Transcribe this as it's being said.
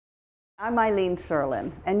I'm Ilene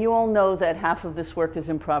Serlin, and you all know that half of this work is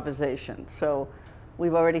improvisation, so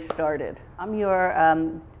we've already started. I'm your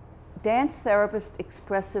dance therapist,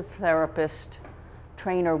 expressive therapist,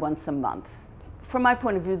 trainer once a month. From my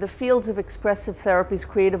point of view, the fields of expressive therapies,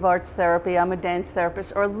 creative arts therapy, I'm a dance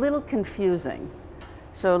therapist, are a little confusing.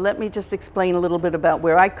 So let me just explain a little bit about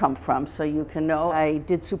where I come from so you can know. I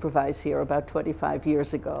did supervise here about 25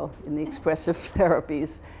 years ago in the expressive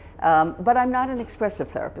therapies. But I'm not an expressive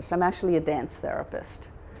therapist. I'm actually a dance therapist,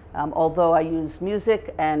 although I use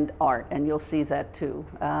music and art, and you'll see that too.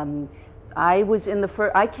 I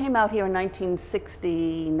came out here in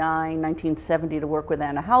 1969, 1970 to work with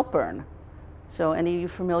Anna Halpern. So any of you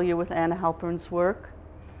familiar with Anna Halpern's work?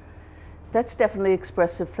 That's definitely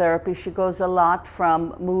expressive therapy. She goes a lot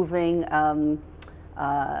from moving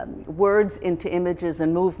words into images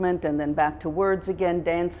and movement, and then back to words again,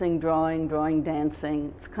 dancing, drawing, drawing,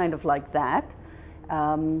 dancing. It's kind of like that.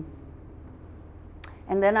 And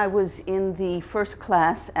then I was in the first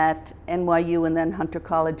class at NYU and then Hunter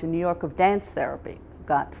College in New York of dance therapy.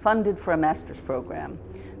 Got funded for a master's program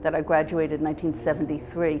that I graduated in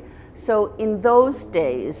 1973. So in those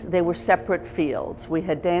days, they were separate fields. We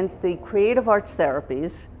had the creative arts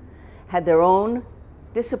therapies had their own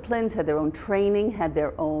disciplines, had their own training, had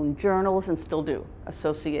their own journals, and still do,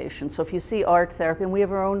 associations. So if you see art therapy, and we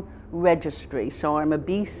have our own registry. So I'm a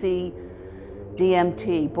BC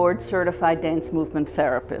DMT, Board Certified Dance Movement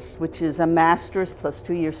Therapist, which is a master's plus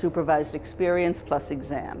 2-year supervised experience plus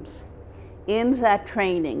exams. In that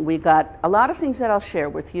training, we got a lot of things that I'll share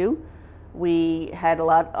with you. We had a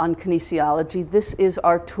lot on kinesiology. This is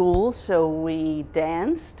our tool, so we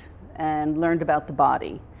danced and learned about the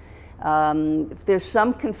body. If there's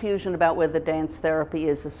some confusion about whether dance therapy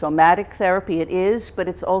is a somatic therapy, it is, but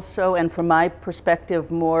it's also, and from my perspective,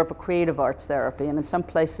 more of a creative arts therapy, and in some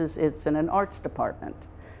places it's in an arts department.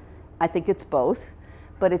 I think it's both,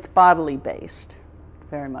 but it's bodily based,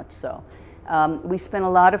 very much so. We spent a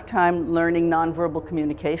lot of time learning nonverbal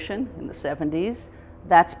communication in the 70s.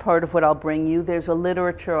 That's part of what I'll bring you. There's a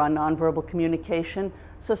literature on nonverbal communication.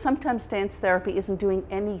 So sometimes dance therapy isn't doing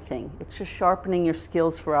anything. It's just sharpening your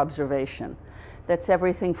skills for observation. That's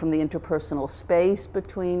everything from the interpersonal space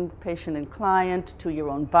between patient and client to your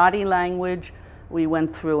own body language. We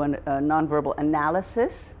went through a nonverbal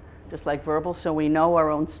analysis, just like verbal, so we know our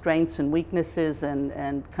own strengths and weaknesses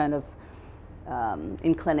and kind of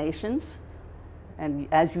inclinations. And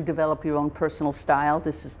as you develop your own personal style,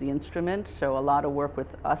 this is the instrument. So a lot of work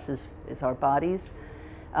with us is our bodies.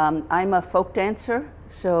 I'm a folk dancer,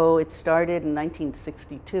 so it started in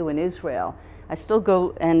 1962 in Israel. I still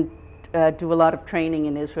go and do a lot of training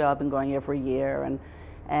in Israel. I've been going every year,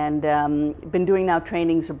 and been doing now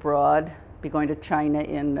trainings abroad. Be going to China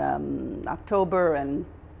in October and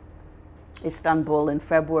Istanbul in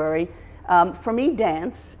February. For me,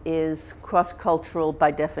 dance is cross-cultural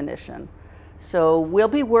by definition. So we'll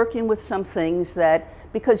be working with some things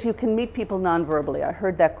that, because you can meet people non-verbally. I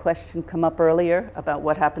heard that question come up earlier about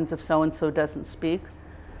what happens if so-and-so doesn't speak.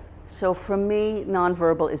 So for me,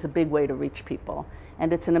 non-verbal is a big way to reach people.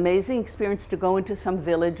 And it's an amazing experience to go into some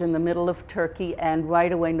village in the middle of Turkey and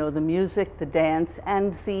right away know the music, the dance,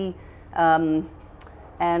 and the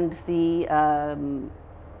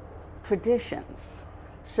traditions.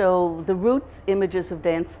 So the roots images of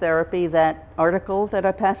dance therapy, that article that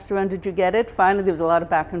I passed around, did you get it? Finally, there was a lot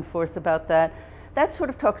of back and forth about that. That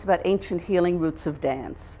sort of talks about ancient healing roots of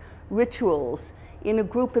dance, rituals. In a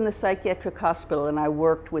group in the psychiatric hospital, and I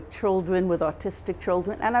worked with children, with autistic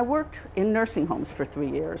children, and I worked in nursing homes for 3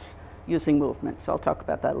 years using movement, so I'll talk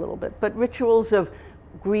about that a little bit. But rituals of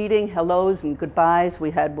greeting, hellos and goodbyes,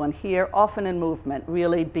 we had one here, often in movement,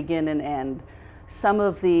 really begin and end. Some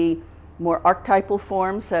of the more archetypal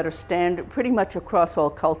forms that are standard pretty much across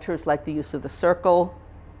all cultures, like the use of the circle,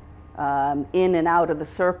 in and out of the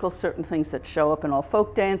circle. Certain things that show up in all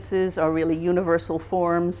folk dances are really universal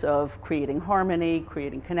forms of creating harmony,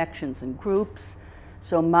 creating connections in groups.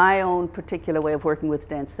 So my own particular way of working with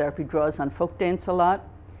dance therapy draws on folk dance a lot.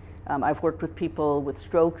 I've worked with people with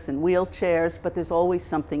strokes and wheelchairs, but there's always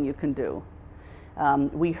something you can do.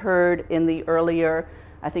 We heard in the earlier,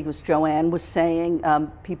 I think it was Joanne was saying,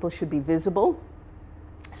 people should be visible.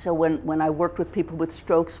 So when I worked with people with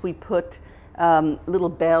strokes, we put little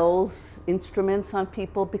bells, instruments on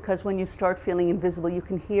people, because when you start feeling invisible, you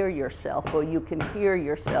can hear yourself, or you can hear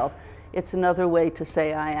yourself. It's another way to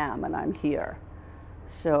say I am and I'm here.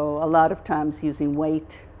 So a lot of times using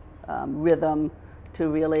weight, rhythm to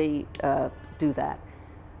really do that.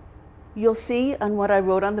 You'll see on what I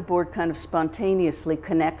wrote on the board kind of spontaneously,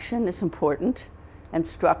 connection is important and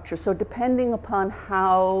structure. So depending upon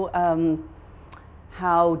how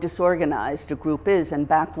how disorganized a group is, and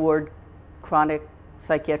backward chronic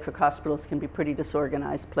psychiatric hospitals can be pretty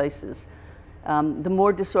disorganized places. The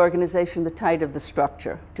more disorganization, the tighter the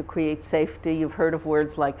structure to create safety. You've heard of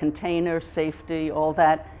words like container, safety, all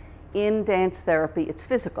that. In dance therapy, it's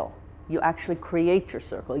physical. You actually create your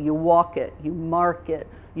circle. You walk it, you mark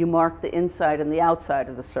the inside and the outside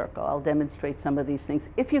of the circle. I'll demonstrate some of these things.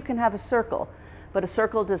 If you can have a circle, but a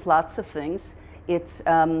circle does lots of things. It's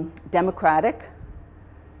democratic.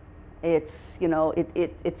 It's, you know,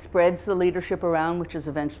 it spreads the leadership around, which is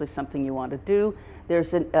eventually something you want to do.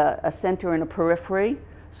 There's a center and a periphery.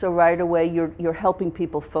 So right away, you're helping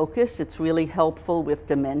people focus. It's really helpful with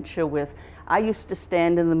dementia. I used to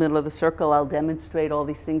stand in the middle of the circle. I'll demonstrate all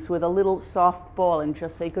these things with a little soft ball and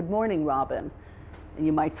just say, "Good morning, Robin." And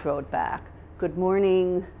you might throw it back. "Good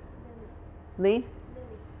morning, Lee?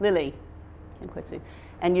 Lily. Can't quite see.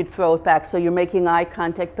 And you'd throw it back. So you're making eye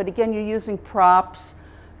contact. But again, you're using props,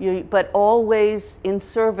 but always in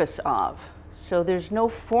service of. So there's no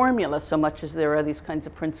formula so much as there are these kinds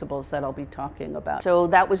of principles that I'll be talking about. So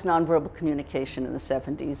that was nonverbal communication in the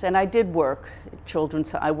 70s. And I did work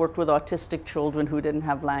I worked with autistic children who didn't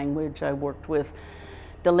have language. I worked with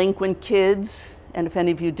delinquent kids. And if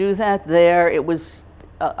any of you do that, it was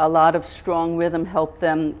a lot of strong rhythm helped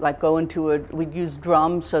them, like we'd use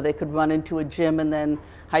drums so they could run into a gym and then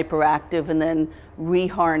hyperactive and then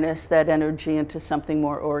reharness that energy into something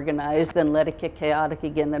more organized, then let it get chaotic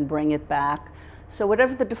again, then bring it back. So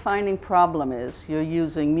whatever the defining problem is, you're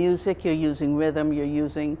using music, you're using rhythm, you're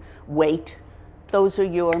using weight. Those are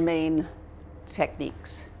your main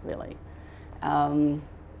techniques, really.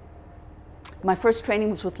 My first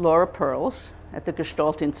training was with Laura Pearls at the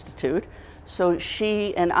Gestalt Institute. So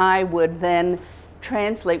she and I would then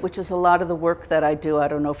translate, which is a lot of the work that I do. I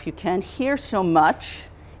don't know if you can hear so much.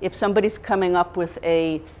 If somebody's coming up with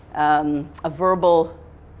a verbal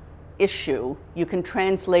issue, you can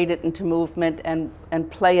translate it into movement and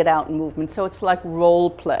play it out in movement. So it's like role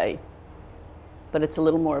play, but it's a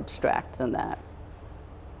little more abstract than that.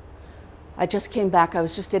 I just came back. I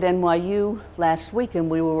was just at NYU last week, and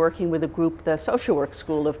we were working with a group, the social work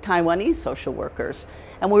school of Taiwanese social workers.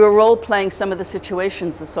 And we were role-playing some of the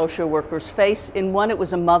situations the social workers face. In one, it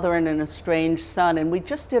was a mother and an estranged son, and we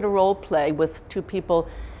just did a role play with two people.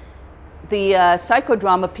 The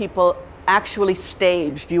psychodrama people actually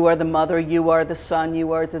staged. You are the mother, you are the son,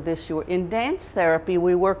 you are the this, you are. In dance therapy,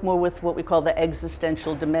 we work more with what we call the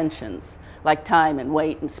existential dimensions, like time and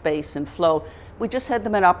weight and space and flow. We just had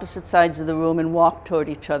them at opposite sides of the room and walked toward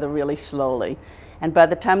each other really slowly. And by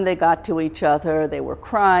the time they got to each other, they were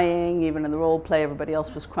crying. Even in the role play, everybody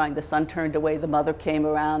else was crying. The son turned away, the mother came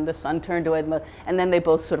around, the son turned away, the mother, and then they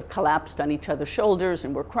both sort of collapsed on each other's shoulders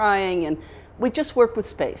and were crying. And we just worked with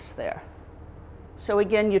space there. So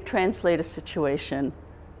again, you translate a situation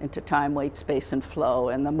into time, weight, space, and flow,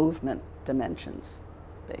 and the movement dimensions,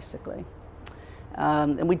 basically.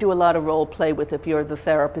 And we do a lot of role play with, if you're the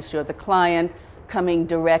therapist, you're the client, coming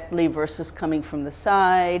directly versus coming from the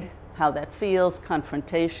side, how that feels,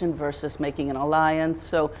 confrontation versus making an alliance.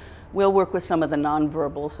 So we'll work with some of the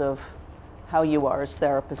nonverbals of how you are as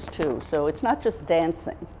therapists too. So it's not just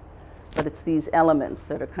dancing, but it's these elements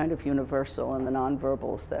that are kind of universal and the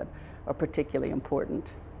nonverbals that are particularly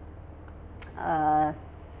important.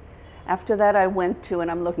 After that, I went to,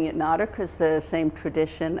 and I'm looking at Nader because the same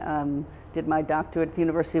tradition, did my doctorate at the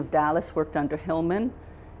University of Dallas, worked under Hillman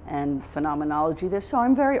and phenomenology there. So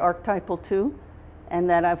I'm very archetypal too, and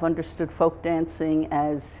that I've understood folk dancing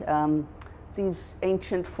as these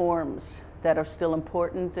ancient forms that are still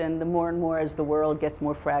important, and the more and more as the world gets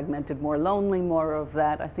more fragmented, more lonely, more of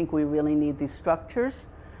that, I think we really need these structures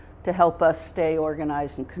to help us stay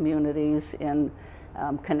organized in communities, in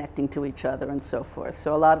connecting to each other and so forth.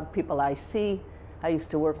 So a lot of the people I see, I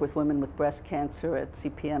used to work with women with breast cancer at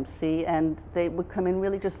CPMC, and they would come in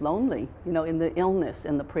really just lonely, you know, in the illness,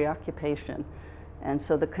 in the preoccupation. And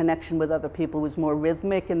so the connection with other people was more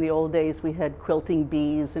rhythmic. In the old days, we had quilting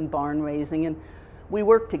bees and barn raising, and we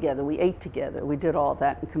worked together, we ate together, we did all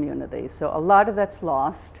that in community. So a lot of that's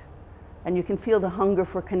lost, and you can feel the hunger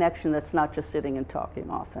for connection that's not just sitting and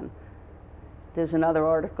talking often. There's another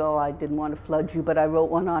article, I didn't want to flood you, but I wrote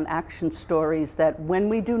one on action stories, that when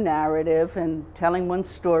we do narrative, and telling one's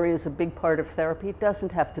story is a big part of therapy, it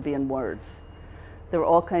doesn't have to be in words. There are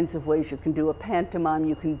all kinds of ways you can do a pantomime,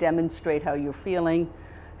 you can demonstrate how you're feeling.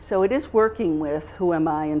 So it is working with who am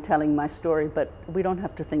I and telling my story, but we don't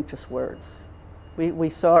have to think just words. We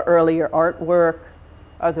saw earlier artwork,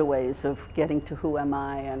 other ways of getting to who am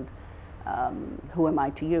I and who am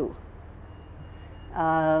I to you.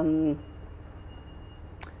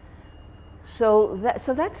 So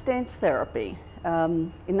that's dance therapy.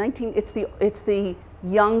 It's the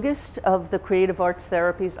youngest of the creative arts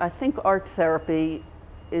therapies. I think art therapy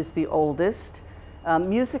is the oldest.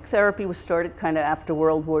 Music therapy was started kind of after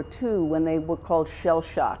World War II when they were called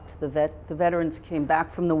shell-shocked. The veterans came back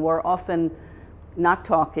from the war, often not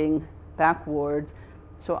talking, backwards.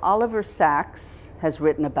 So Oliver Sacks has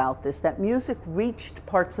written about this, that music reached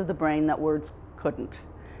parts of the brain that words couldn't.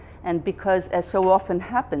 And because, as so often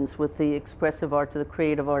happens with the expressive arts or the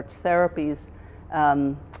creative arts therapies,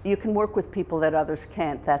 you can work with people that others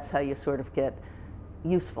can't. That's how you sort of get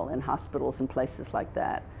useful in hospitals and places like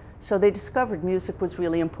that. So they discovered music was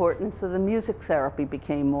really important, so the music therapy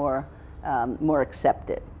became more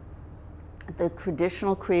accepted. The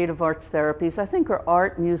traditional creative arts therapies, I think, are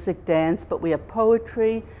art, music, dance, but we have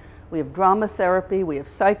poetry, we have drama therapy, we have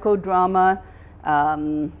psychodrama.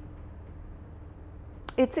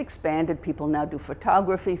 It's expanded. People now do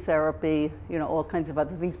photography therapy, you know, all kinds of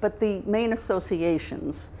other things, but the main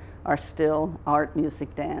associations are still art,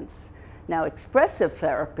 music, dance. Now, expressive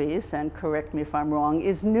therapies, and correct me if I'm wrong,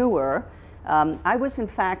 is newer. I was, in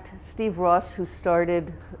fact, Steve Ross, who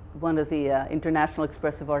started one of the international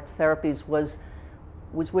expressive arts therapies, was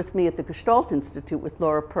with me at the Gestalt Institute with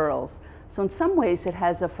Laura Pearls. So in some ways, it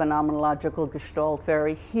has a phenomenological Gestalt,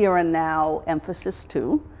 very here and now emphasis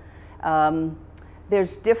too.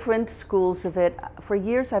 There's different schools of it. For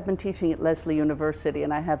years, I've been teaching at Lesley University,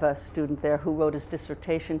 and I have a student there who wrote his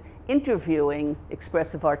dissertation interviewing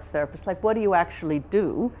expressive arts therapists, like, what do you actually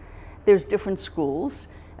do? There's different schools.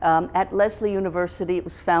 At Lesley University, it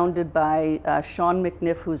was founded by Sean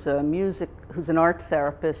McNiff, who's an art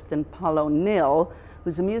therapist, and Paulo Nil,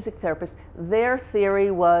 who's a music therapist. Their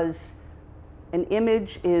theory was an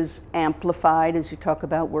image is amplified, as you talk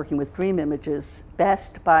about working with dream images,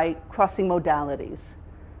 best by crossing modalities.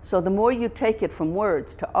 So the more you take it from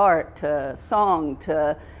words to art to song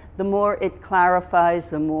to the more it clarifies,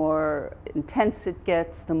 the more intense it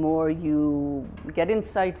gets, the more you get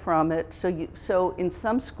insight from it. So in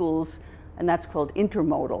some schools, and that's called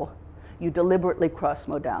intermodal, you deliberately cross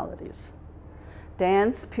modalities.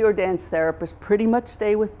 Dance, pure dance therapists pretty much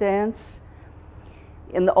stay with dance.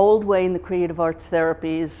 In the old way, in the creative arts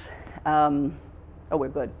therapies, we're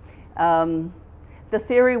good. The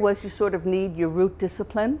theory was you sort of need your root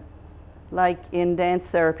discipline. Like in dance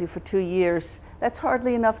therapy for 2 years, that's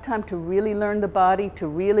hardly enough time to really learn the body, to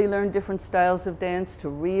really learn different styles of dance, to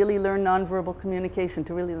really learn nonverbal communication,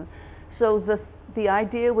 to really learn. So the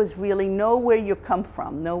idea was really know where you come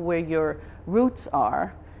from, know where your roots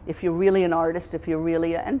are, if you're really an artist, if you're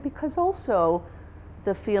really, and because also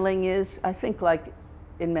the feeling is, I think like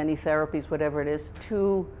in many therapies, whatever it is,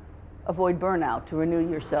 to avoid burnout, to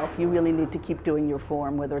renew yourself, you really need to keep doing your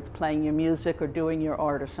form, whether it's playing your music or doing your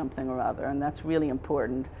art or something or other, and that's really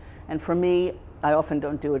important. And for me, I often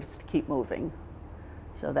don't do it, it's to keep moving.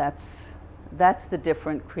 So that's the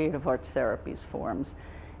different creative arts therapies forms.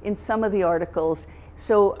 In some of the articles,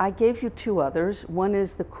 so I gave you 2 others. One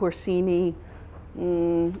is the Corsini,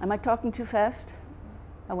 am I talking too fast?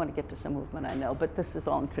 I want to get to some movement, I know, but this is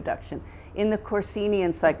all introduction. In the Corsini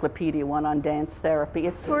Encyclopedia, one on dance therapy,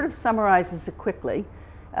 it sort of summarizes it quickly.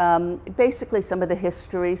 Basically, some of the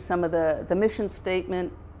history, some of the mission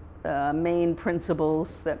statement, main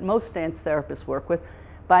principles that most dance therapists work with.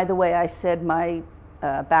 By the way, I said my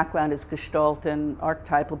background is Gestalt and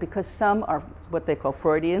archetypal because some are what they call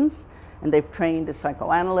Freudians, and they've trained as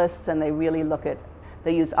psychoanalysts, and they really look at,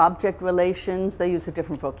 they use object relations, they use a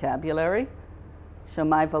different vocabulary. So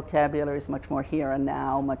my vocabulary is much more here and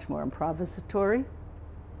now, much more improvisatory.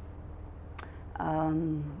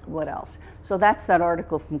 What else? So that's that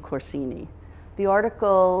article from Corsini. The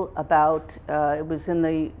article about, it was in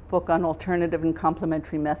the book on alternative and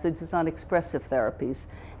complementary methods, is on expressive therapies.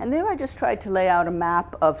 And there I just tried to lay out a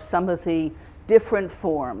map of some of the different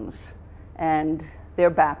forms and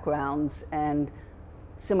their backgrounds and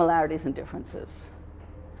similarities and differences.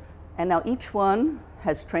 And now each one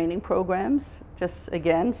has training programs, just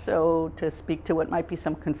again, so to speak to what might be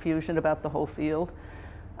some confusion about the whole field.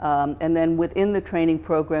 And then within the training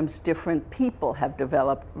programs, different people have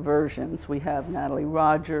developed versions. We have Natalie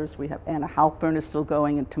Rogers, we have Anna Halpern is still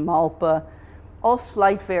going, and Tamalpa, all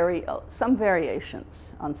slight some variations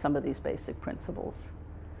on some of these basic principles.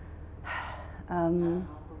 Halpern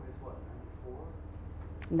is what, 94?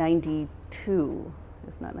 92,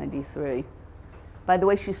 if not 93. By the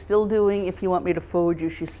way, she's still doing, if you want me to forward you,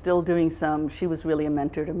 she's still doing some, she was really a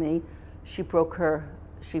mentor to me. She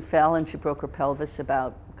fell and she broke her pelvis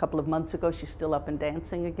about a couple of months ago. She's still up and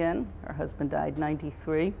dancing again. Her husband died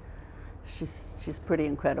 93. She's pretty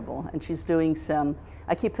incredible. And she's doing some,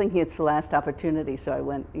 I keep thinking it's the last opportunity, so I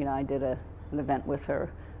went, I did an event with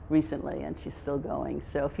her recently, and she's still going.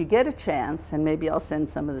 So if you get a chance, and maybe I'll send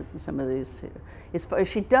some of these.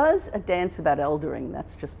 She does a dance about eldering.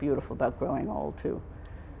 That's just beautiful, about growing old too.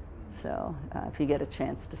 So if you get a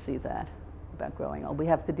chance to see that about growing old, we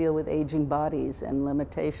have to deal with aging bodies and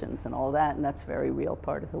limitations and all that, and that's a very real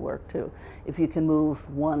part of the work too. If you can move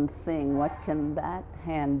one thing, what can that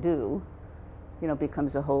hand do? You know,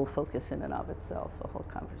 becomes a whole focus in and of itself, a whole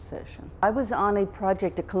conversation. I was on a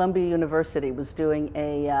project at Columbia University, was doing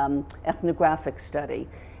a ethnographic study,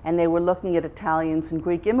 and they were looking at Italians and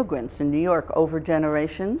Greek immigrants in New York over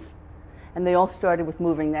generations, and they all started with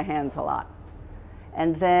moving their hands a lot.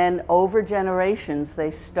 And then over generations, they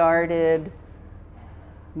started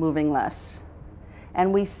moving less.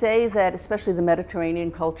 And we say that especially the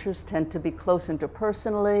Mediterranean cultures tend to be close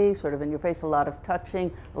interpersonally, sort of in your face, a lot of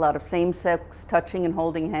touching, a lot of same-sex touching and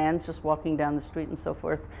holding hands, just walking down the street and so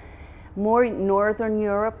forth. More Northern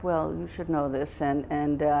Europe, well, you should know this,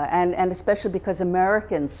 and especially because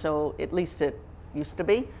Americans, so at least it used to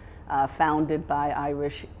be, founded by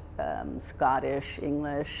Irish, Scottish,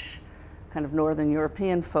 English, kind of Northern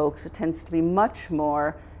European folks, it tends to be much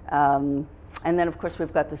more, and then of course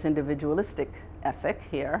we've got this individualistic ethic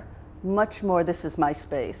here, much more this is my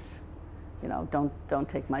space, you know, don't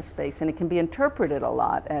take my space. And it can be interpreted a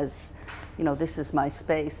lot as, you know, this is my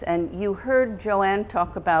space. And you heard Joanne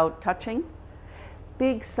talk about touching.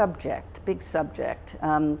 Big subject, big subject.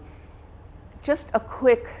 Just a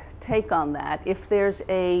quick take on that. If there's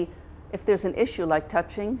an issue like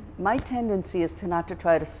touching, my tendency is not to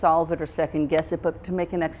try to solve it or second guess it, but to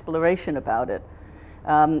make an exploration about it.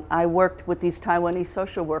 I worked with these Taiwanese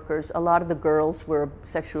social workers. A lot of the girls were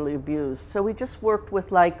sexually abused. So we just worked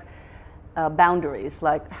with like boundaries,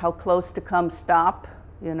 like how close to come, stop,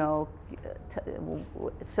 you know.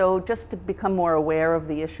 So just to become more aware of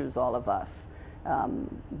the issues, all of us,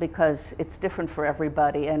 because it's different for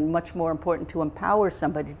everybody, and much more important to empower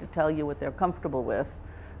somebody to tell you what they're comfortable with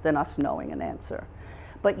than us knowing an answer.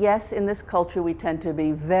 But yes, in this culture we tend to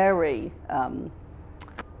be very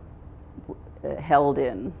held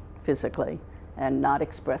in physically and not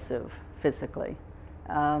expressive physically.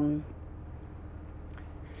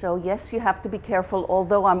 So yes, you have to be careful,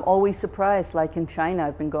 although I'm always surprised, like in China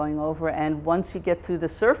I've been going over, and once you get through the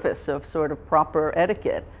surface of sort of proper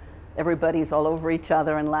etiquette, everybody's all over each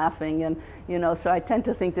other and laughing, and you know, so I tend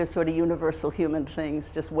to think there's sort of universal human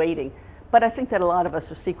things just waiting. But I think that a lot of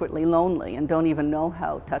us are secretly lonely and don't even know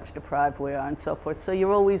how touch deprived we are and so forth. So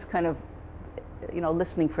you're always kind of, you know,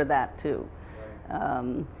 listening for that too.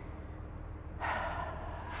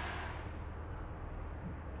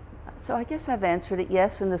 So I guess I've answered it.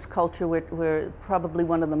 Yes, in this culture we're probably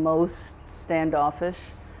one of the most standoffish,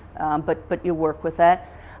 but you work with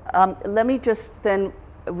that. Let me just then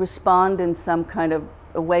respond in some kind of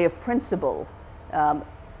a way of principle.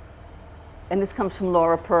 And this comes from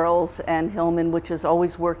Laura Pearls and Hillman, which is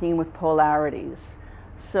always working with polarities.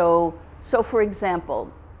 So for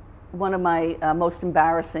example, one of my most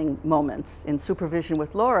embarrassing moments in supervision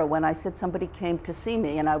with Laura, when I said somebody came to see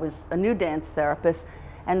me, and I was a new dance therapist,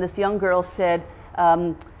 and this young girl said,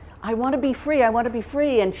 I want to be free, I want to be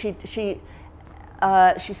free. And she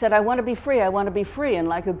said, I want to be free, I want to be free. And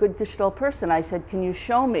like a good Gestalt person, I said, can you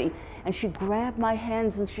show me? And she grabbed my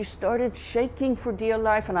hands and she started shaking for dear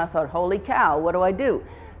life. And I thought, holy cow, what do I do?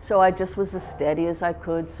 So I just was as steady as I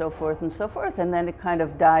could, so forth and so forth. And then it kind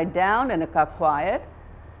of died down and it got quiet.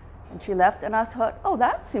 And she left, and I thought, oh,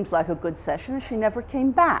 that seems like a good session. And she never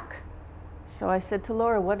came back. So I said to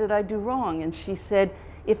Laura, what did I do wrong? And she said,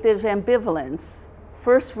 if there's ambivalence,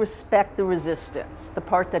 first respect the resistance, the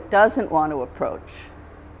part that doesn't want to approach,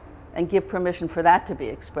 and give permission for that to be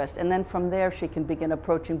expressed. And then from there, she can begin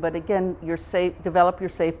approaching. But again, develop your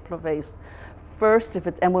safe place first.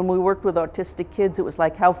 And when we worked with autistic kids, it was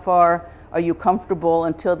like, how far are you comfortable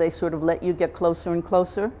until they sort of let you get closer and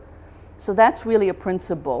closer? So that's really a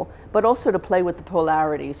principle, but also to play with the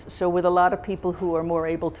polarities. So with a lot of people who are more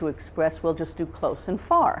able to express, we'll just do close and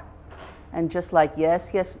far. And just like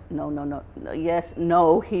yes, yes, no, no, no, no, yes,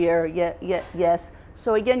 no, here, yes.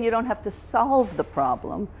 So again, you don't have to solve the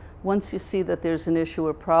problem. Once you see that there's an issue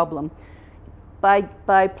or problem, by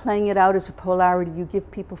playing it out as a polarity, you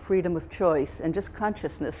give people freedom of choice and just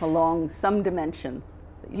consciousness along some dimension.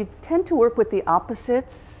 You tend to work with the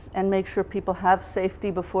opposites and make sure people have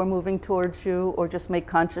safety before moving towards you, or just make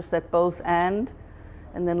conscious that both and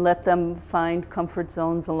then let them find comfort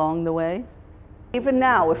zones along the way. Even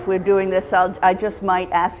now, if we're doing this, I just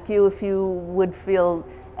might ask you if you would feel,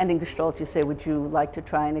 and in Gestalt you say, would you like to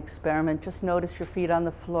try an experiment? Just notice your feet on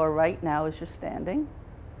the floor right now as you're standing.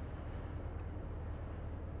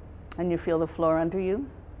 And you feel the floor under you.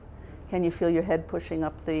 Can you feel your head pushing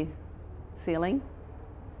up the ceiling?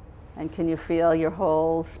 And can you feel your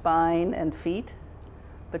whole spine and feet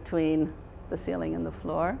between the ceiling and the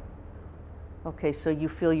floor? Okay, so you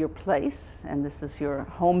feel your place, and this is your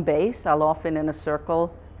home base. I'll often, in a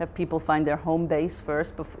circle, have people find their home base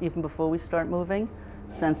first, even before we start moving.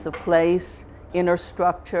 Sense of place, inner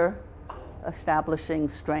structure, establishing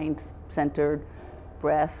strength, centered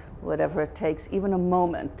breath, whatever it takes, even a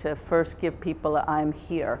moment to first give people a "I'm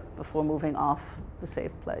here" before moving off the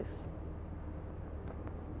safe place.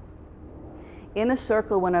 In a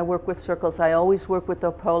circle, when I work with circles, I always work with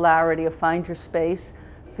the polarity of find your space,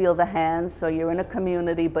 feel the hands, so you're in a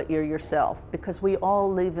community, but you're yourself, because we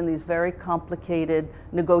all live in these very complicated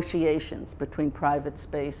negotiations between private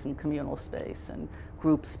space and communal space and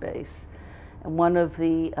group space. And one of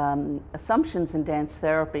the assumptions in dance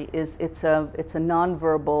therapy is it's a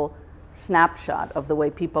nonverbal snapshot of the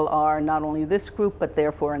way people are, not only this group, but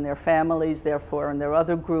therefore in their families, therefore in their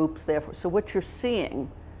other groups, therefore. So what you're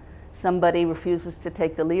seeing, somebody refuses to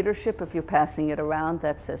take the leadership, if you're passing it around,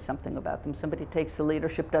 that says something about them. Somebody takes the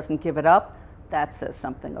leadership, doesn't give it up, that says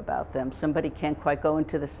something about them. Somebody can't quite go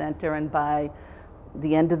into the center, and by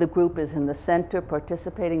the end of the group is in the center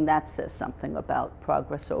participating, that says something about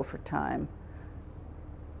progress over time.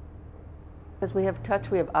 As we have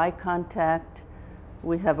touch, we have eye contact,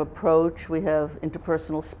 we have approach, we have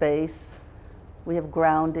interpersonal space, we have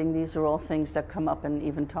grounding. These are all things that come up in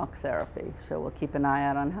even talk therapy, so we'll keep an eye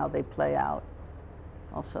out on how they play out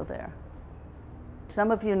also there.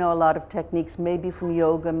 Some of you know a lot of techniques, maybe from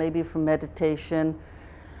yoga, maybe from meditation,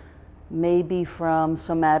 maybe from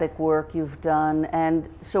somatic work you've done, and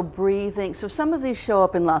so breathing. So some of these show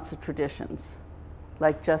up in lots of traditions,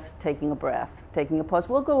 like just taking a breath, taking a pause.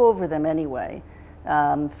 We'll go over them anyway.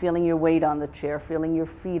 Feeling your weight on the chair, feeling your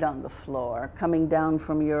feet on the floor, coming down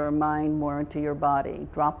from your mind more into your body,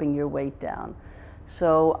 dropping your weight down.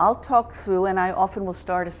 So I'll talk through, and I often will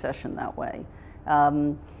start a session that way.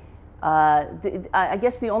 I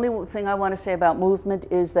guess the only thing I want to say about movement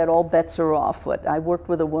is that all bets are off. I worked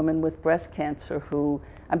with a woman with breast cancer who,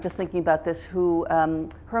 I'm just thinking about this, who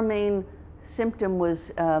her main symptom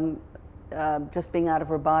was just being out of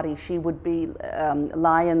her body. She would be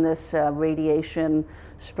lie in this radiation,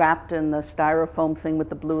 strapped in the styrofoam thing with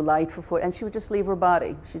the blue light for 4, and she would just leave her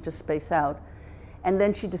body. She'd just space out. And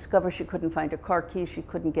then she discovered she couldn't find her car keys, she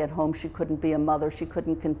couldn't get home, she couldn't be a mother, she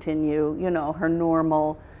couldn't continue, you know, her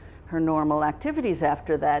normal activities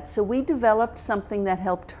after that. So we developed something that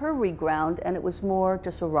helped her reground, and it was more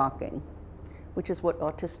just a rocking, which is what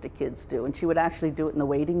autistic kids do. And she would actually do it in the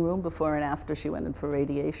waiting room before and after she went in for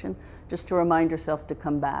radiation, just to remind herself to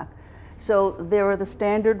come back. So there are the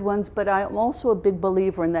standard ones, but I'm also a big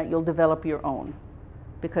believer in that you'll develop your own,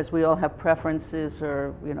 because we all have preferences,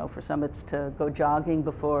 or, you know, for some it's to go jogging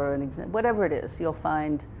before an exam, whatever it is, you'll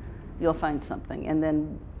find something. And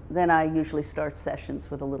then I usually start sessions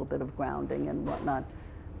with a little bit of grounding and whatnot.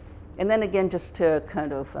 And then again, just to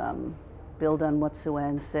kind of build on what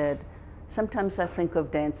Sue-Ann said, sometimes I think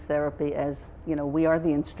of dance therapy as, you know, we are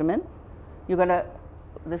the instrument.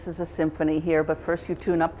 This is a symphony here, but first you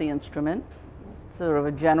tune up the instrument, sort of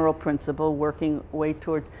a general principle, working way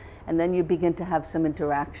towards, and then you begin to have some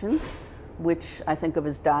interactions, which I think of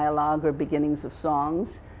as dialogue or beginnings of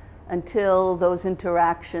songs, until those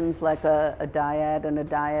interactions, like a dyad and a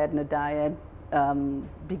dyad and a dyad,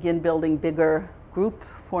 begin building bigger group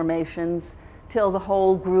formations, till the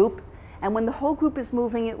whole group. And when the whole group is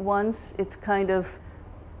moving at once, it's kind of,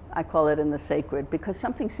 I call it in the sacred, because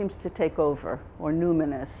something seems to take over, or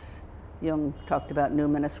numinous. Jung talked about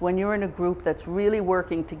numinous. When you're in a group that's really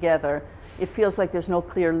working together, it feels like there's no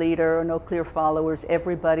clear leader or no clear followers.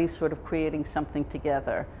 Everybody's sort of creating something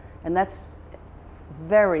together. And that's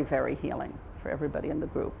very, very healing for everybody in the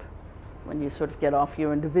group. When you sort of get off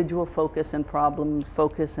your individual focus and problem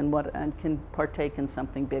focus and can partake in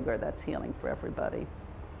something bigger, that's healing for everybody.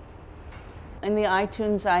 In the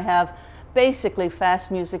iTunes, I have basically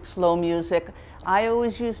fast music, slow music. I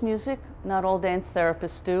always use music. Not all dance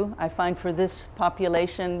therapists do. I find for this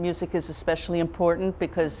population, music is especially important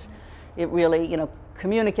because it really, you know,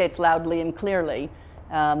 communicates loudly and clearly.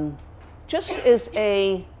 Just as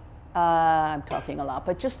a, I'm talking a lot,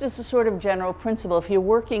 but just as a sort of general principle, if you're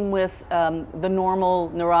working with the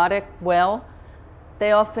normal neurotic well,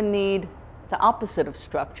 they often need the opposite of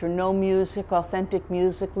structure, no music, authentic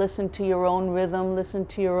music, listen to your own rhythm, listen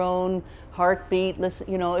to your own heartbeat,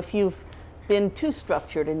 listen, you know, if you've been too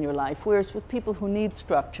structured in your life, whereas with people who need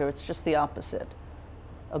structure, it's just the opposite.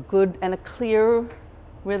 A good and a clear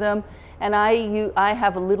rhythm. And I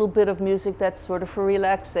have a little bit of music that's sort of for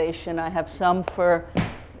relaxation. I have some for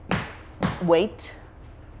weight,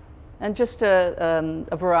 and just a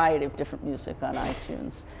variety of different music on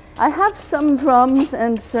iTunes. I have some drums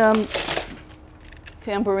and some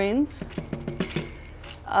tambourines.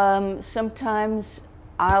 Sometimes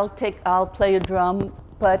I'll play a drum,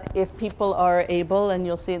 but if people are able, and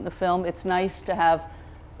you'll see it in the film, it's nice to have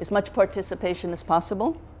as much participation as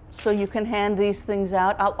possible. So you can hand these things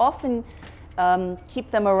out. I'll often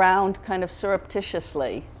keep them around kind of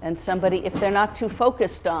surreptitiously, and somebody, if they're not too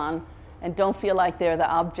focused on and don't feel like they're the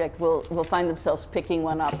object, will find themselves picking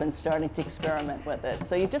one up and starting to experiment with it.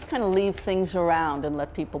 So you just kind of leave things around and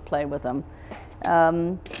let people play with them.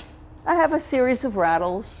 I have a series of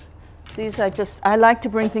rattles. These I like to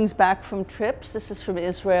bring things back from trips. This is from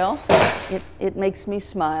Israel. It makes me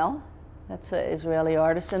smile. That's an Israeli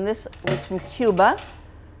artist. And this was from Cuba.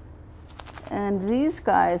 And these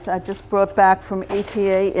guys I just brought back from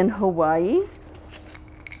ATA in Hawaii.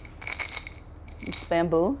 It's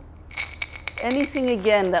bamboo. Anything,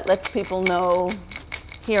 again, that lets people know,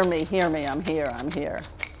 hear me, I'm here.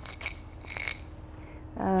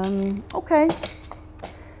 Okay.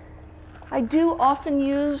 I do often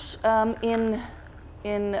use in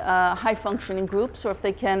high-functioning groups, or if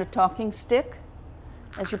they can, a talking stick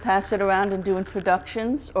as you pass it around and do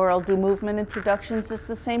introductions, or I'll do movement introductions. It's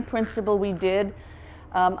the same principle we did.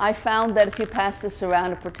 I found that if you pass this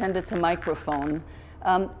around and pretend it's a microphone,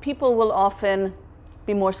 people will often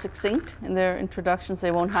be more succinct in their introductions. They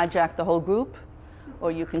won't hijack the whole group, or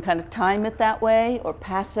you can kind of time it that way, or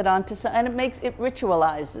pass it on to some, and it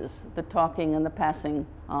ritualizes the talking and the passing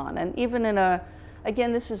on. And even in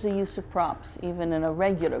again, this is a use of props, even in a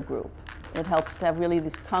regular group. It helps to have really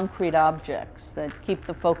these concrete objects that keep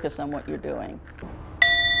the focus on what you're doing.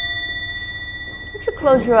 Would you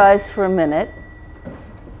close your eyes for a minute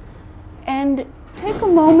and take a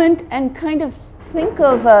moment and kind of think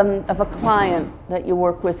of a client that you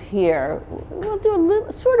work with here. We'll do a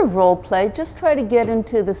little sort of role play. Just try to get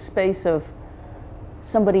into the space of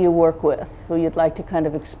somebody you work with who you'd like to kind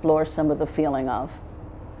of explore some of the feeling of.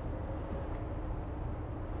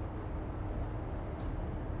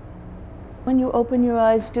 When you open your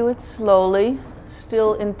eyes, do it slowly,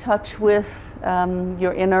 still in touch with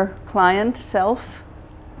your inner client self,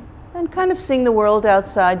 and kind of seeing the world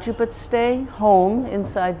outside you, but stay home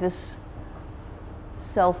inside this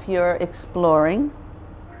self you're exploring.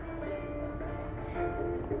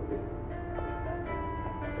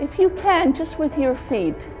 If you can, just with your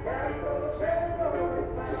feet,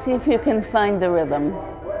 see if you can find the rhythm.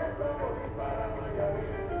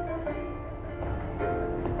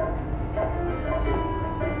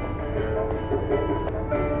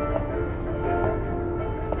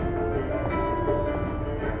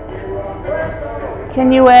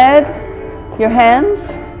 Can you add your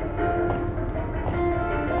hands?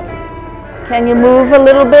 Can you move a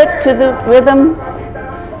little bit to the rhythm?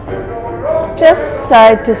 Just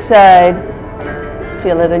side to side.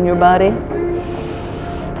 Feel it in your body.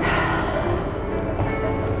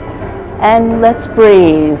 And let's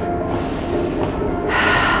breathe.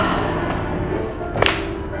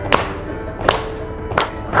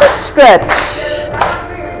 Just stretch.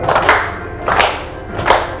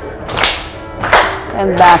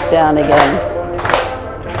 And back down again.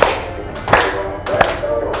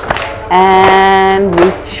 And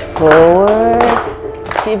reach forward.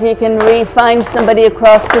 See if you can find somebody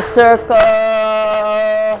across the circle.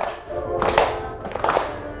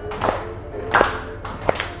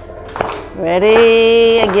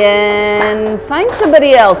 Ready? Again. Find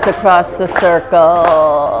somebody else across the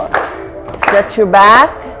circle. Stretch your back.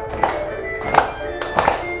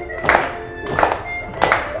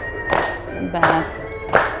 And back.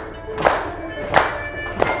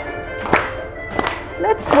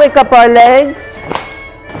 Let's wake up our legs.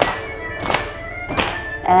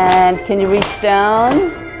 And can you reach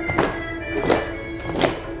down?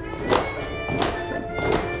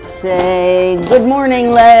 Say, good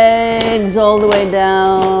morning, legs, all the way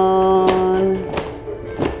down.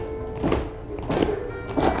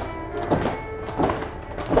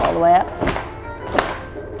 All the way up.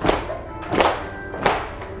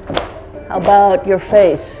 How about your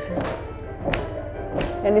face?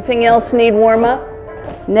 Anything else need warm up?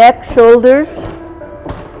 Neck, shoulders,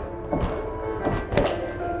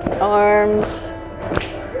 arms.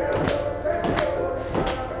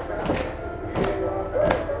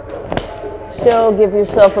 So give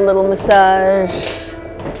yourself a little massage.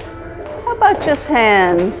 How about just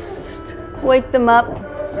hands? Wake them up.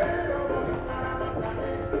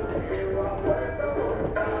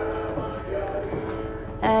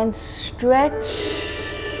 And stretch.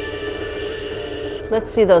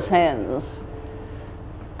 Let's see those hands.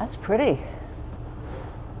 That's pretty.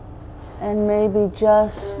 And maybe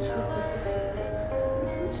just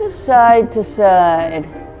Just side to side.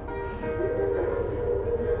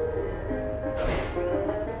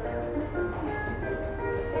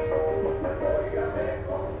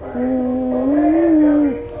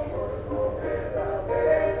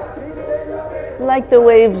 Like the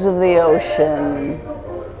waves of the ocean.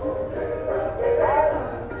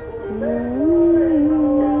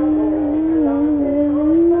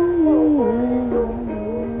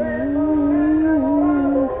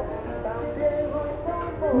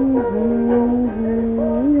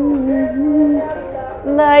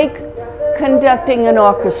 Like conducting an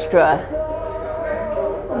orchestra.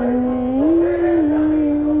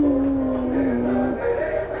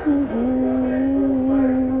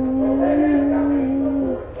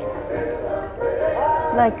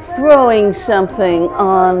 Like throwing something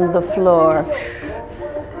on the floor.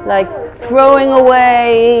 Like throwing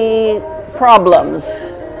away problems.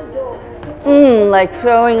 Like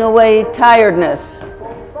throwing away tiredness.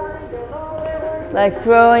 Like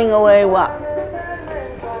throwing away what?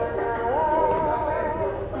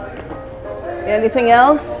 Anything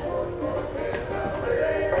else?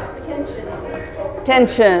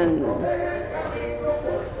 Tension.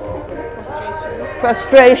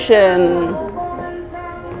 Frustration.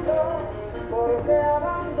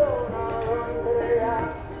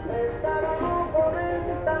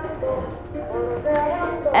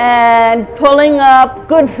 And pulling up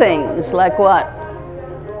good things, like what?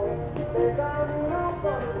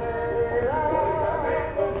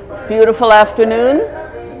 Beautiful afternoon.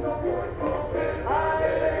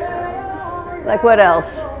 Like what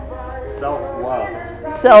else?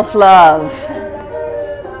 Self-love. Self-love.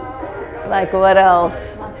 Like what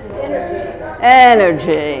else?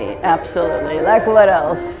 Energy, absolutely. Like what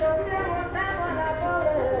else?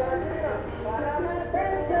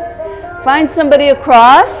 Find somebody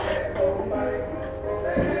across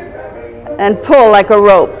and pull like a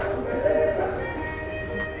rope.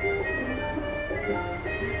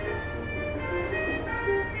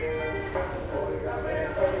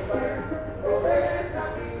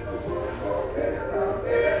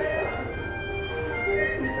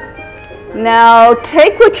 Now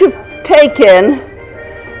take what you've taken.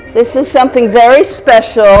 This is something very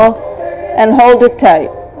special, and hold it tight.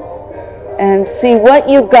 And see what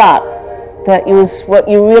you got that was what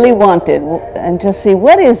you really wanted. And just see,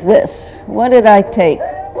 what is this? What did I take?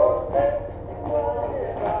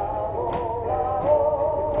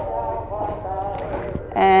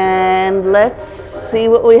 And let's see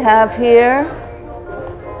what we have here.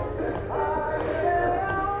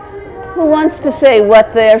 Who wants to say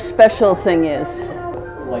what their special thing is?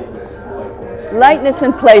 Lightness and playfulness. Lightness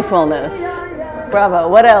and playfulness. Bravo.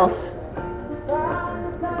 What else?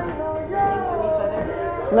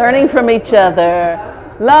 Learning from each other.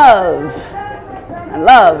 Love. And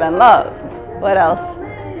love and love. What else?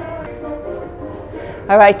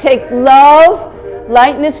 All right, take love,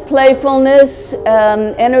 lightness, playfulness,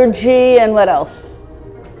 energy, and what else?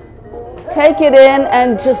 Take it in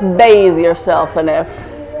and just bathe yourself in it.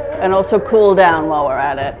 And also cool down while we're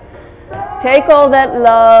at it. Take all that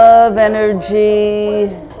love,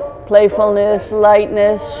 energy, playfulness,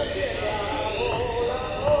 lightness.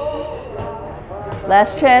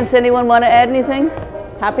 Last chance, anyone want to add anything?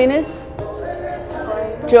 Happiness?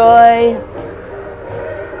 Joy?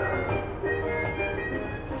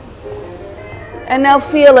 And now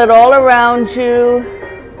feel it all around you.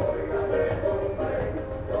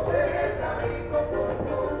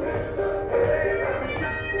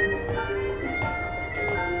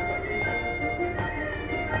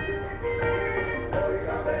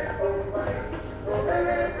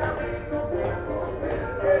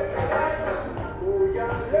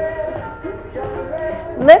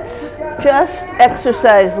 Let's just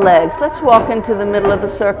exercise legs. Let's walk into the middle of the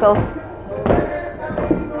circle.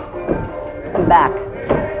 And back.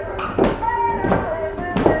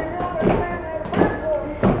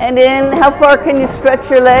 And in, how far can you stretch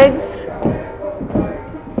your legs?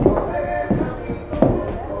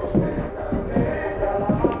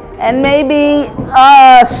 And maybe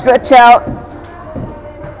stretch out.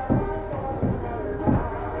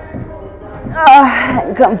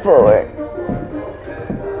 And come forward.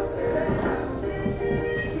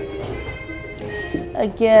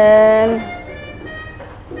 Again.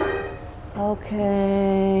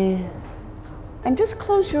 Okay. And just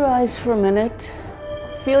close your eyes for a minute.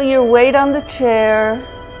 Feel your weight on the chair.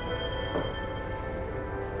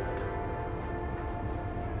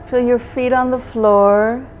 Feel your feet on the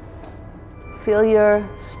floor. Feel your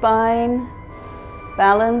spine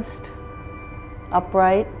balanced,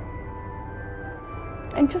 upright.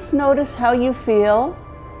 And just notice how you feel.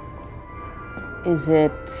 Is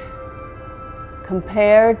it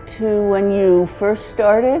compared to when you first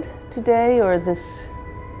started today or this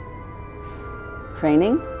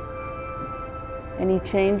training? Any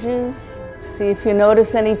changes? See if you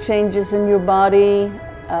notice any changes in your body,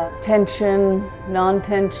 tension,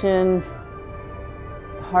 non-tension,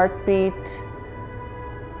 heartbeat,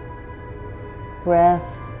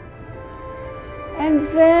 breath. And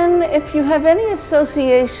then if you have any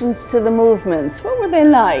associations to the movements, what were they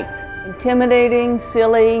like? Intimidating,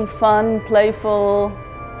 silly, fun, playful,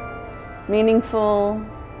 meaningful?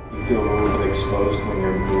 You feel a little bit exposed when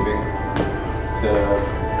you're moving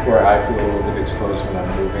where I feel a little bit exposed when I'm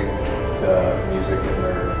moving to music and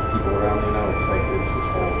there are people around, you know, it's this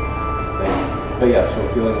whole thing. But yeah, so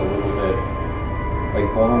feeling a little bit like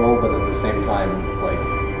vulnerable, but at the same time, like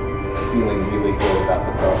feeling really good about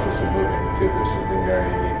the process of moving too. There's something very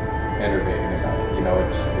enervating about it. You know,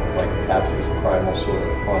 it like taps this primal sort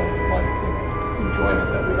of fun, like enjoyment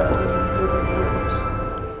that we have in moving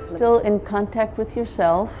rooms. Still in contact with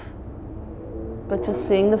yourself, but just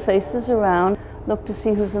seeing the faces around. Look to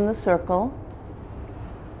see who's in the circle.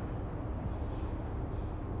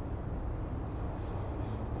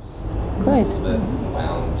 Great. A little bit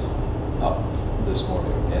wound up this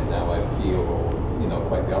morning, and now I feel, you know,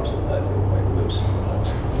 quite the opposite. I feel quite loose and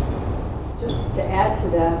relaxed. Just to add to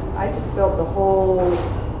that, I just felt the whole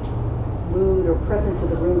mood or presence of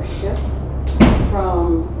the room shift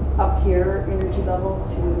from up here, energy level,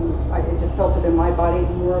 to, I just felt it in my body,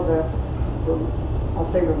 more of a, I'll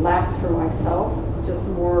say relaxed for myself, just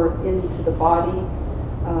more into the body,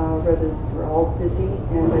 rather we're all busy.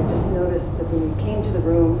 And I just noticed that when we came to the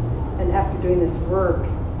room, and after doing this work,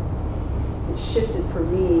 it shifted for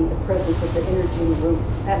me the presence of the energy in the room,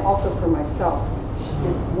 and also for myself,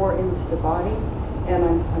 shifted more into the body, and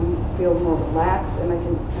I feel more relaxed, and I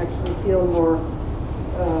can actually feel more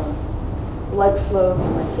blood flow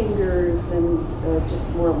through my fingers, and just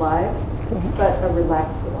more alive, but a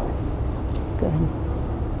relaxed alive. Good. I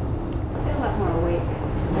feel a lot more awake.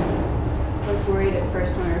 I was worried at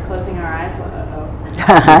first when we were closing our eyes, like,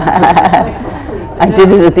 I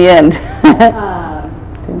did it at the end.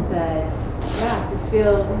 But yeah, just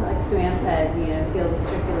feel, like Sue-Ann said, you know, feel the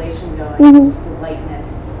circulation going, just the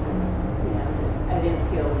lightness, you know, I didn't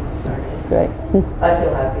feel when we started. Great. I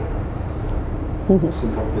feel happy.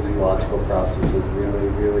 Simple physiological processes really,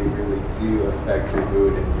 really, really do affect your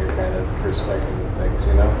mood and your kind of perspective of things,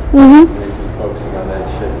 you know? I think just focusing on that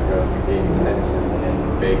shift from being tense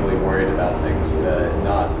and vaguely worried about things to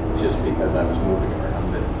not just because I was moving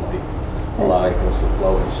around, that like allowing things to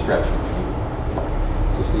flow and stretch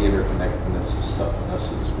and just the interconnectedness of stuff in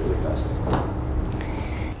us is really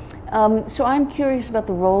fascinating. So I'm curious about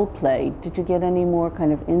the role play. Did you get any more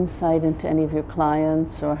kind of insight into any of your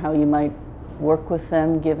clients or how you might work with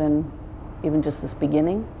them given even just this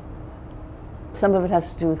beginning? Some of it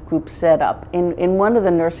has to do with group setup. In one of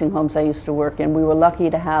the nursing homes I used to work in, we were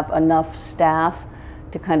lucky to have enough staff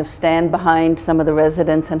to kind of stand behind some of the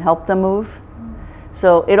residents and help them move.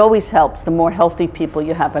 So it always helps, the more healthy people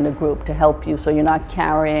you have in a group to help you, so you're not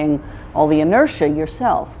carrying all the inertia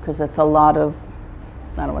yourself, because that's a lot of,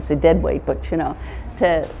 I don't want to say dead weight, but you know,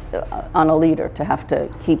 on a leader to have to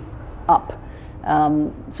keep up.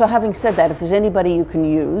 So having said that, if there's anybody you can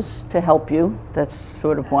use to help you, that's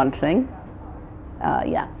sort of one thing.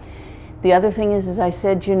 Yeah. The other thing is, as I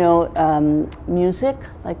said, you know, music,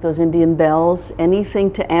 like those Indian bells,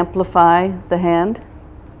 anything to amplify the hand.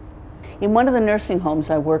 In one of the nursing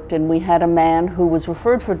homes I worked in, we had a man who was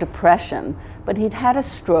referred for depression, but he'd had a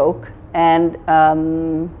stroke, and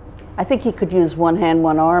I think he could use one hand,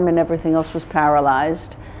 one arm, and everything else was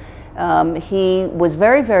paralyzed. He was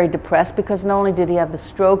very, very depressed because not only did he have the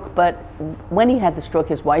stroke, but when he had the stroke,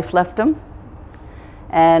 his wife left him,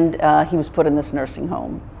 and he was put in this nursing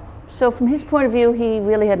home. So from his point of view, he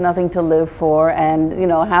really had nothing to live for, and you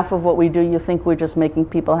know, half of what we do, you think we're just making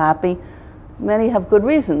people happy. Many have good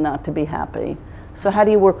reason not to be happy. So how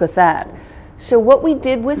do you work with that? So what we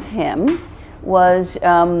did with him was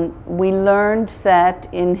we learned that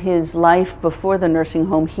in his life before the nursing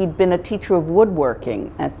home, he'd been a teacher of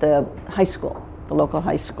woodworking at the high school, the local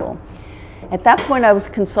high school. At that point I was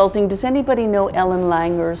consulting, does anybody know Ellen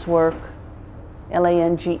Langer's work?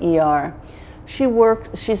 L-A-N-G-E-R.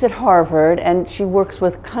 She's at Harvard, and she works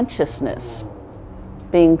with consciousness,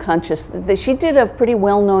 being conscious. She did a pretty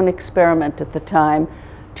well-known experiment at the time.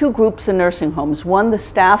 Two groups in nursing homes. One, the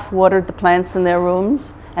staff watered the plants in their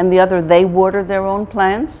rooms, and the other, they watered their own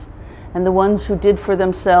plants. And the ones who did for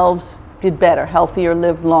themselves did better, healthier,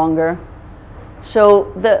 lived longer. So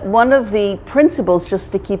one of the principles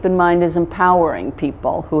just to keep in mind is empowering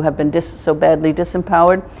people who have been so badly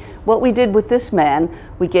disempowered. What we did with this man,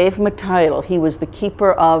 we gave him a title. He was the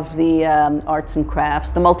keeper of the arts and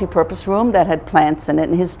crafts, the multi-purpose room that had plants in it,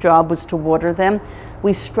 and his job was to water them.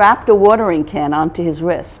 We strapped a watering can onto his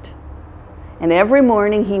wrist. And every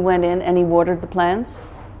morning he went in and he watered the plants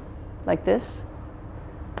like this.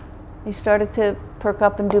 He started to perk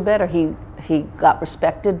up and do better. He got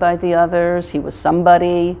respected by the others. He was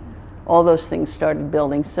somebody. All those things started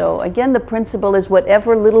building. So again, the principle is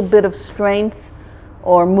whatever little bit of strength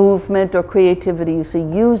or movement or creativity you see,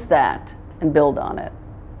 use that and build on it.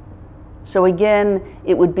 So again,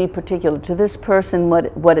 it would be particular to this person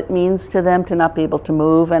what it means to them to not be able to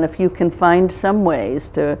move, and if you can find some ways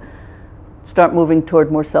to start moving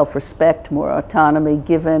toward more self-respect, more autonomy,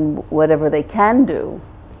 given whatever they can do,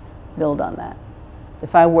 build on that.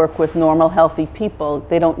 If I work with normal, healthy people,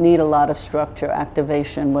 they don't need a lot of structure,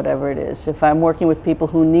 activation, whatever it is. If I'm working with people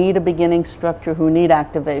who need a beginning structure, who need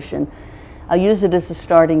activation, I'll use it as a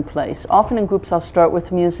starting place. Often in groups I'll start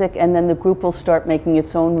with music, and then the group will start making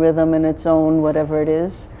its own rhythm and its own whatever it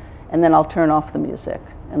is, and then I'll turn off the music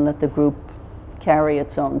and let the group carry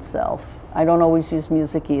its own self. I don't always use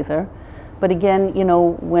music either. But again, you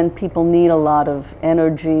know, when people need a lot of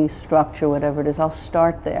energy, structure, whatever it is, I'll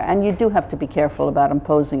start there. And you do have to be careful about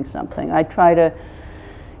imposing something. I try to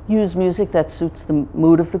use music that suits the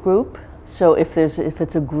mood of the group. So if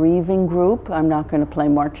it's a grieving group, I'm not going to play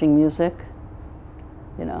marching music,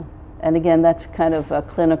 you know. And again, that's kind of a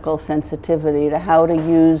clinical sensitivity to how to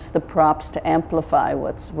use the props to amplify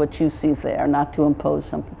what you see there, not to impose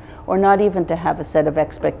something. Or not even to have a set of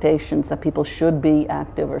expectations that people should be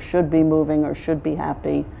active or should be moving or should be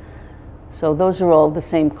happy. So those are all the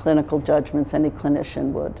same clinical judgments any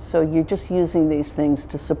clinician would. So you're just using these things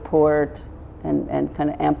to support and kind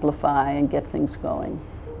of amplify and get things going.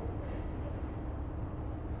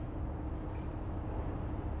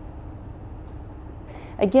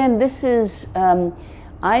 Again, this is,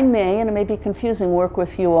 I may, and it may be confusing, work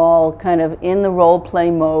with you all kind of in the role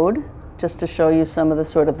play mode, just to show you some of the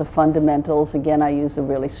sort of the fundamentals. Again, I use a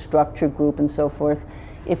really structured group and so forth.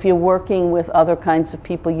 If you're working with other kinds of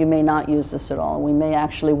people, you may not use this at all. We may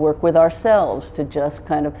actually work with ourselves to just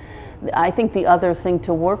kind of, I think the other thing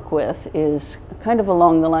to work with is kind of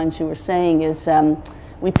along the lines you were saying is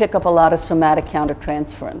we pick up a lot of somatic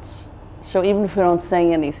countertransference. So even if we don't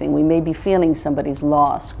say anything, we may be feeling somebody's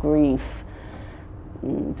loss, grief,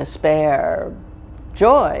 despair,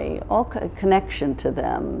 joy, all connection to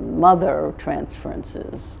them, mother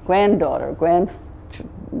transferences, granddaughter,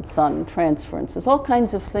 grandson transferences, all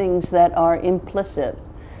kinds of things that are implicit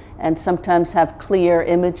and sometimes have clear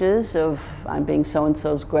images of I'm being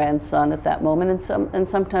so-and-so's grandson at that moment, and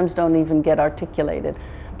sometimes don't even get articulated,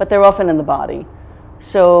 but they're often in the body.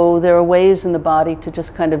 So there are ways in the body to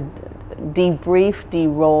just kind of debrief,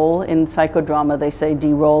 de-roll. In psychodrama they say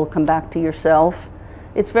de-roll, come back to yourself.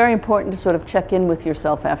 It's very important to sort of check in with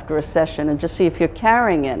yourself after a session and just see if you're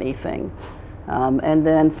carrying anything, and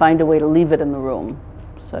then find a way to leave it in the room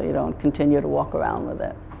so you don't continue to walk around with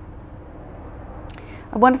it.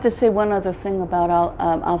 I wanted to say one other thing about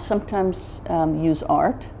I'll sometimes use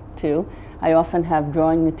art too. I often have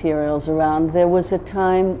drawing materials around. There was a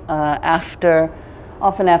time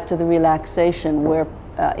often after the relaxation where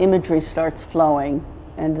imagery starts flowing,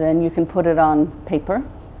 and then you can put it on paper.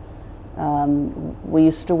 We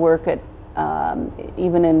used to work at,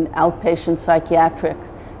 even in outpatient psychiatric,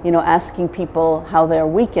 you know, asking people how their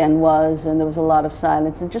weekend was, and there was a lot of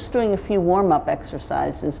silence, and just doing a few warm-up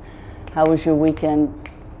exercises. How was your weekend?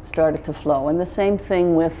 Started to flow. And the same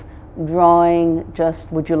thing with drawing,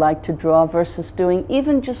 just would you like to draw versus doing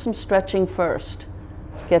even just some stretching first.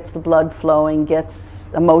 Gets the blood flowing, gets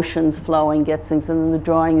emotions flowing, gets things, and then the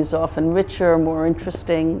drawing is often richer, more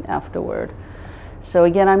interesting afterward. So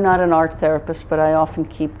again, I'm not an art therapist, but I often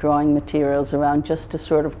keep drawing materials around just to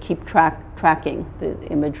sort of keep tracking the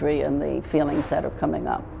imagery and the feelings that are coming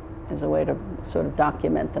up as a way to sort of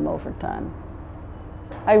document them over time.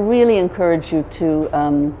 I really encourage you to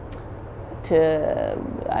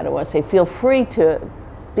I don't want to say feel free to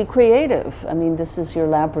be creative. I mean, this is your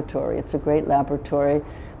laboratory. It's a great laboratory.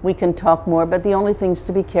 We can talk more, but the only things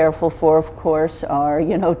to be careful for, of course, are,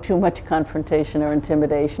 you know, too much confrontation or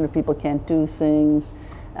intimidation if people can't do things,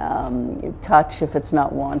 touch if it's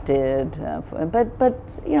not wanted, but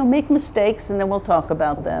you know, make mistakes and then we'll talk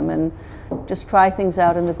about them and just try things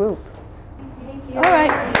out in the group. Thank you. All right,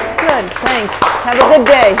 good, thanks. Have a good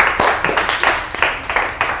day.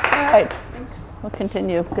 All right, we'll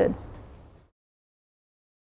continue, good.